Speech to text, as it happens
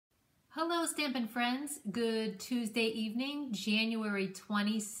Hello, Stampin' Friends. Good Tuesday evening, January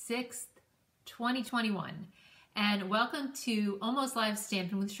 26th, 2021. And welcome to Almost Live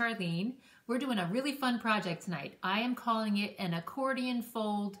Stampin' with Charlene. We're doing a really fun project tonight. I am calling it an accordion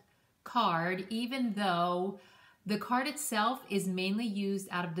fold card, even though the card itself is mainly used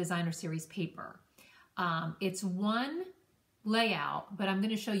out of designer series paper. It's one layout, but I'm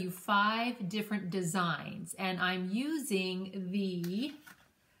going to show you 5 different designs, and I'm using the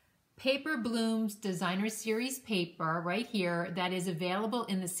Paper Blooms Designer Series paper right here that is available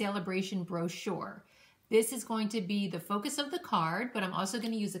in the Sale-a-Bration brochure. This is going to be the focus of the card, but I'm also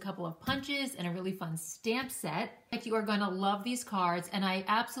going to use a couple of punches and a really fun stamp set. You are going to love these cards, and I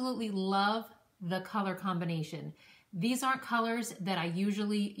absolutely love the color combination. These aren't colors that I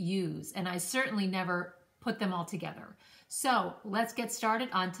usually use, and I certainly never put them all together. So let's get started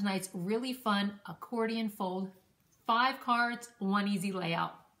on tonight's really fun accordion fold 5 cards, 1 easy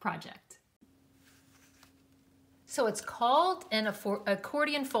layout project. So it's called an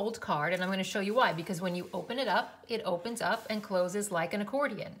accordion fold card, and I'm going to show you why. Because when you open it up, it opens up and closes like an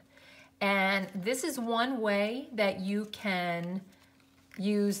accordion. And this is one way that you can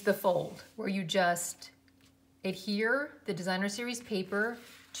use the fold, where you just adhere the designer series paper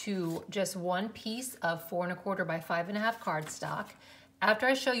to just one piece of 4 1/4 by 5 1/2 cardstock. After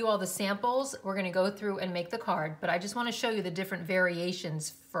I show you all the samples, we're going to go through and make the card, but I just want to show you the different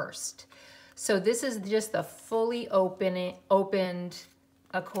variations first. So this is just the fully opened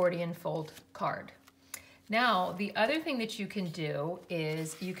accordion fold card. Now, the other thing that you can do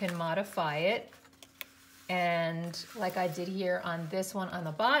is you can modify it, and like I did here on this one on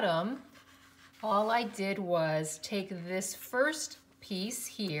the bottom, all I did was take this first piece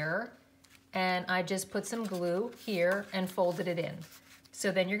here and I just put some glue here and folded it in. So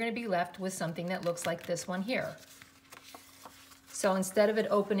then you're going to be left with something that looks like this one here. So instead of it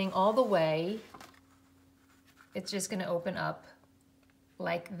opening all the way, it's just going to open up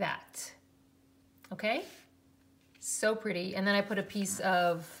like that. Okay? So pretty. And then I put a piece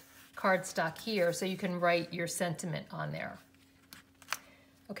of cardstock here so you can write your sentiment on there.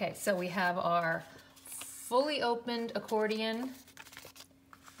 Okay, so we have our fully opened accordion.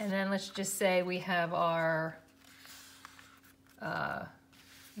 And then let's just say we have our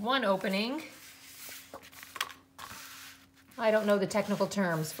one opening. I don't know the technical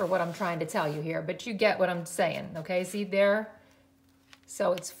terms for what I'm trying to tell you here, but you get what I'm saying, okay? See there?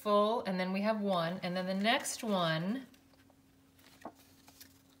 So it's full, and then we have one, and then the next one,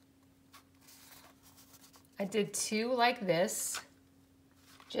 I did 2 like this,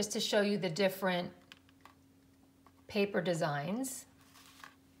 just to show you the different paper designs.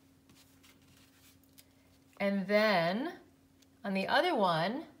 And then on the other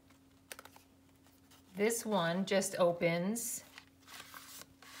one, this one just opens.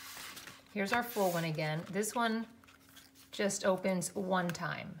 Here's our full one again. This one just opens one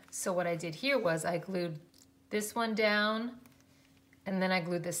time. So what I did here was I glued this one down, and then I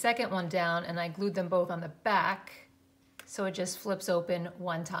glued the second one down, and I glued them both on the back, so it just flips open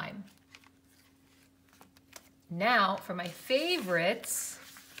one time. Now for my favorites,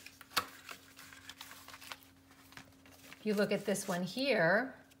 if you look at this one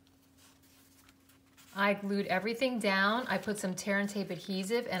here, I glued everything down, I put some tear and tape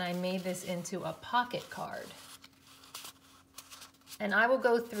adhesive, and I made this into a pocket card. And I will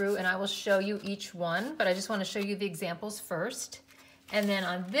go through and I will show you each one, but I just want to show you the examples first. And then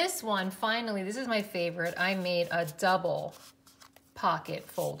on this one, finally, this is my favorite, I made a double pocket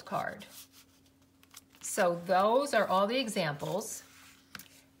fold card. So those are all the examples.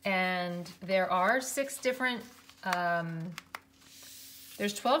 And there are 6 different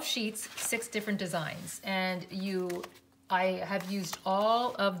there's 12 sheets, 6 different designs, and I have used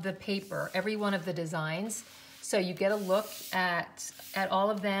all of the paper, every one of the designs, so you get a look at all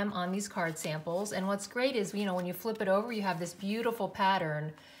of them on these card samples. And what's great is, you know, when you flip it over, you have this beautiful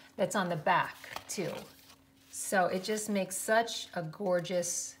pattern that's on the back too. So it just makes such a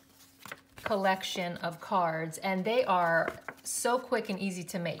gorgeous collection of cards, and they are so quick and easy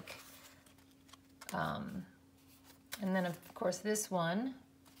to make. And then, of course, this one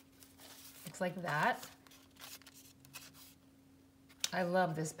looks like that. I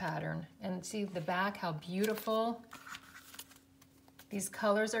love this pattern. And see the back, how beautiful. These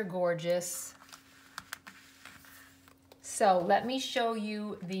colors are gorgeous. So let me show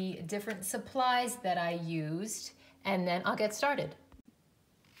you the different supplies that I used, and then I'll get started.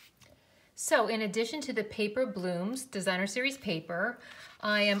 So in addition to the Paper Blooms Designer Series paper,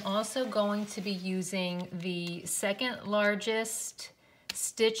 I am also going to be using the second largest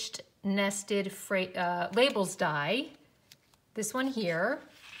stitched nested labels die, this one here.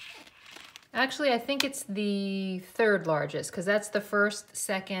 Actually, I think it's the third largest because that's the first,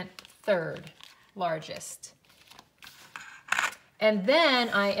 second, third largest. And then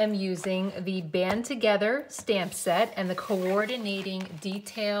I am using the Band Together stamp set and the coordinating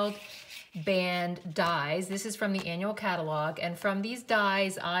detailed band dies. This is from the annual catalog, and from these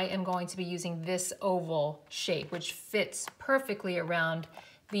dies I am going to be using this oval shape, which fits perfectly around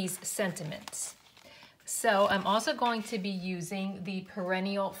these sentiments. So I'm also going to be using the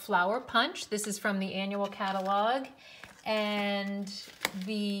Perennial Flower Punch. This is from the annual catalog, and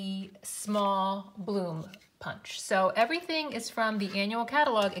the Small Bloom Punch. So everything is from the annual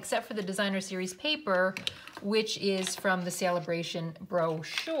catalog except for the designer series paper, which is from the Sale-a-Bration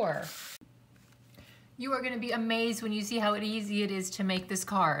brochure. You are going to be amazed when you see how easy it is to make this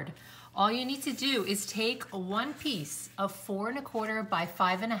card. All you need to do is take one piece of 4 1/4 by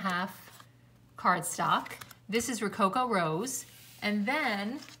 5 1/2 cardstock. This is Rococo Rose, and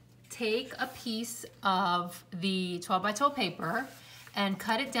then take a piece of the 12 by 12 paper and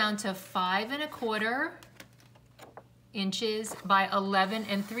cut it down to 5 1/4 inches by 11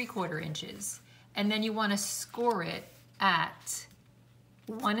 3/4 inches. And then you want to score it at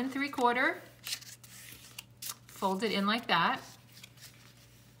 1 3/4, fold it in like that,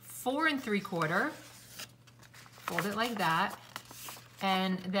 4 3/4, fold it like that,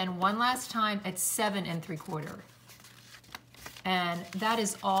 and then one last time at 7 3/4. And that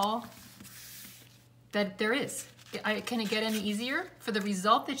is all that there is. Can it get any easier? For the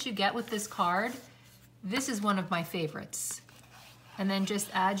result that you get with this card, this is one of my favorites. And then just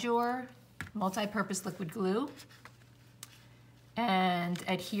add your multi-purpose liquid glue and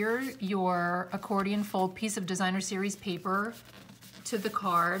adhere your accordion fold piece of designer series paper to the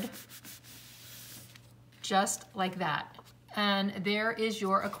card, just like that. And there is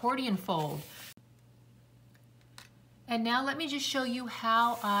your accordion fold. And now let me just show you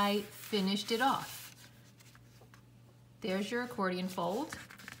how I finished it off. There's your accordion fold.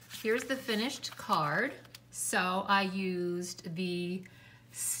 Here's the finished card. So I used the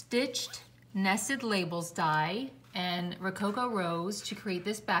stitched nested labels die and Rococo Rose to create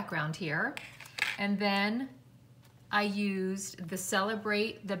this background here. And then I used the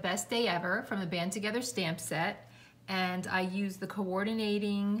Celebrate the Best Day Ever from the Band Together stamp set, and I used the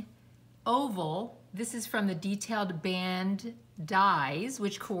coordinating oval. This is from the detailed band dies,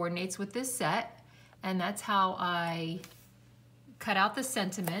 which coordinates with this set, and that's how I cut out the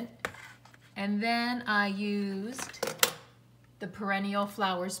sentiment. And then I used the Perennial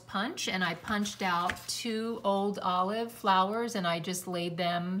Flowers Punch, and I punched out 2 old olive flowers, and I just laid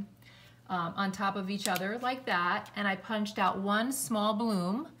them on top of each other like that. And I punched out 1 small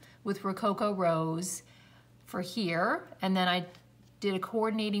bloom with Rococo Rose for here, and then I did a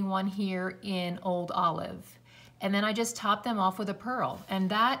coordinating one here in old olive. And then I just topped them off with a pearl. And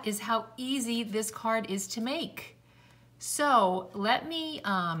that is how easy this card is to make. So let me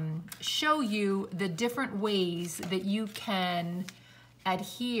show you the different ways that you can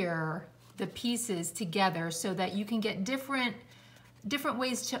adhere the pieces together so that you can get different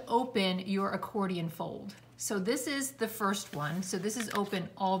ways to open your accordion fold. So this is the first one. So this is open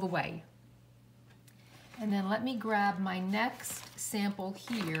all the way. And then let me grab my next sample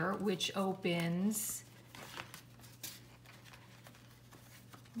here, which opens.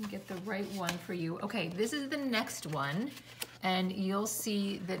 Let me get the right one for you. Okay, this is the next one, and you'll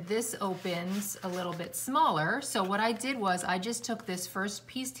see that this opens a little bit smaller. So what I did was I just took this first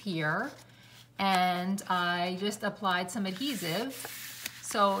piece here and I just applied some adhesive.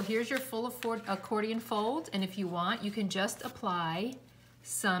 So here's your full accordion fold, and if you want, you can just apply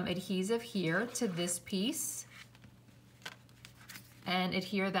some adhesive here to this piece and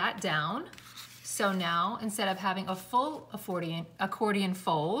adhere that down. So now, instead of having a full accordion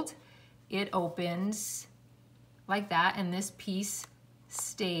fold, it opens like that, and this piece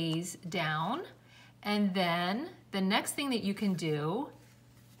stays down. And then the next thing that you can do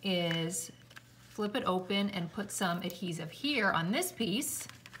is flip it open and put some adhesive here on this piece.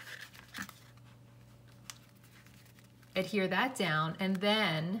 Adhere that down, and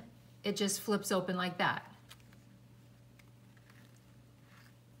then it just flips open like that.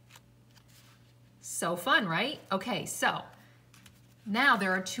 So fun, right? Okay, so now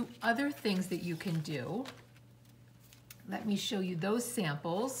there are 2 other things that you can do. Let me show you those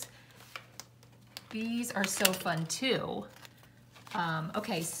samples. These are so fun too.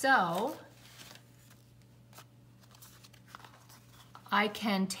 Okay, so I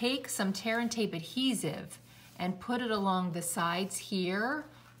can take some tear and tape adhesive and put it along the sides here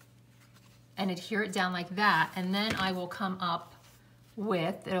and adhere it down like that, and then I will come up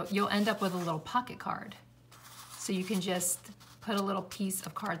with, you'll end up with a little pocket card. So you can just put a little piece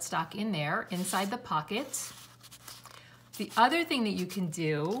of cardstock in there inside the pocket. The other thing that you can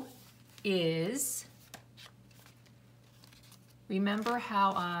do is, remember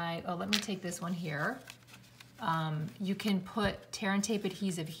how let me take this one here. You can put tear and tape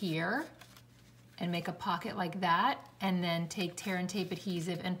adhesive here and make a pocket like that, and then take tear and tape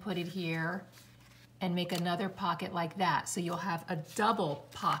adhesive and put it here and make another pocket like that. So you'll have a double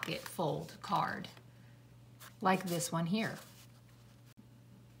pocket fold card like this one here.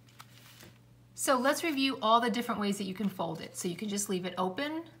 So let's review all the different ways that you can fold it. So you can just leave it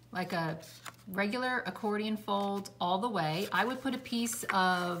open like a regular accordion fold all the way. I would put a piece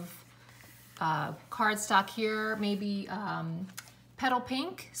of cardstock here, maybe petal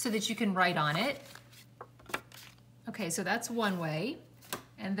pink, so that you can write on it. Okay, so that's one way.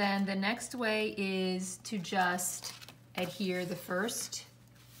 And then the next way is to just adhere the first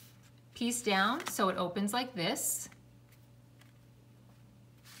piece down so it opens like this.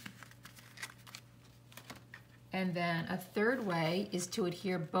 And then a third way is to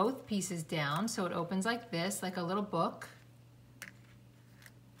adhere both pieces down so it opens like this, like a little book.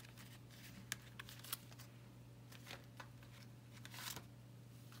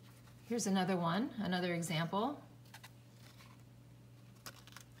 Here's another one, another example.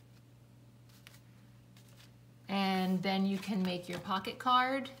 And then you can make your pocket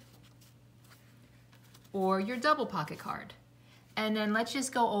card or your double pocket card. And then let's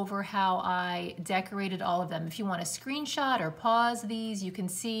just go over how I decorated all of them. If you want to screenshot or pause these, you can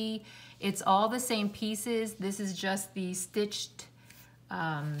see it's all the same pieces. This is just the stitched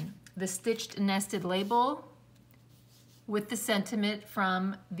nested label with the sentiment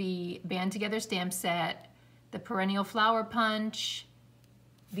from the Band Together stamp set, the perennial flower punch,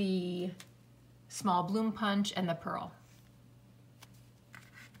 the small bloom punch, and the pearl.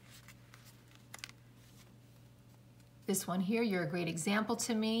 This one here, you're a great example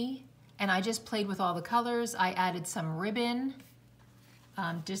to me. And I just played with all the colors. I added some ribbon,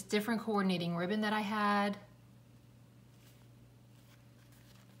 just different coordinating ribbon that I had.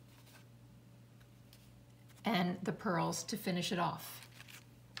 And the pearls to finish it off.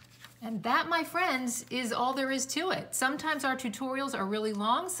 And that, my friends, is all there is to it. Sometimes our tutorials are really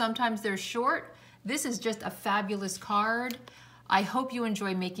long, sometimes they're short. This is just a fabulous card. I hope you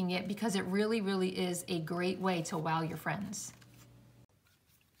enjoy making it because it really, really is a great way to wow your friends.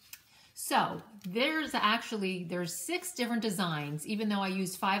 So there's 6 different designs, even though I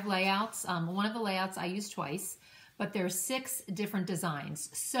used 5 layouts. One of the layouts I used twice, but there's 6 different designs.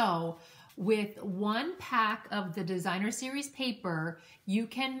 So with 1 pack of the designer series paper, you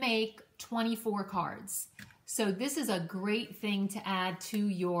can make 24 cards. So this is a great thing to add to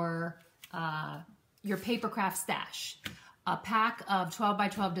your paper craft stash. A pack of 12 by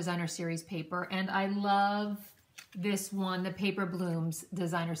 12 designer series paper, and I love this one, the Paper Blooms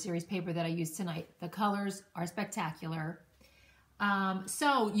designer series paper that I used tonight. The colors are spectacular.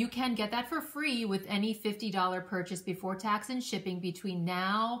 So you can get that for free with any $50 purchase before tax and shipping between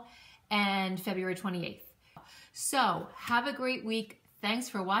now and February 28th. So have a great week. Thanks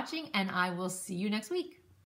for watching, and I will see you next week.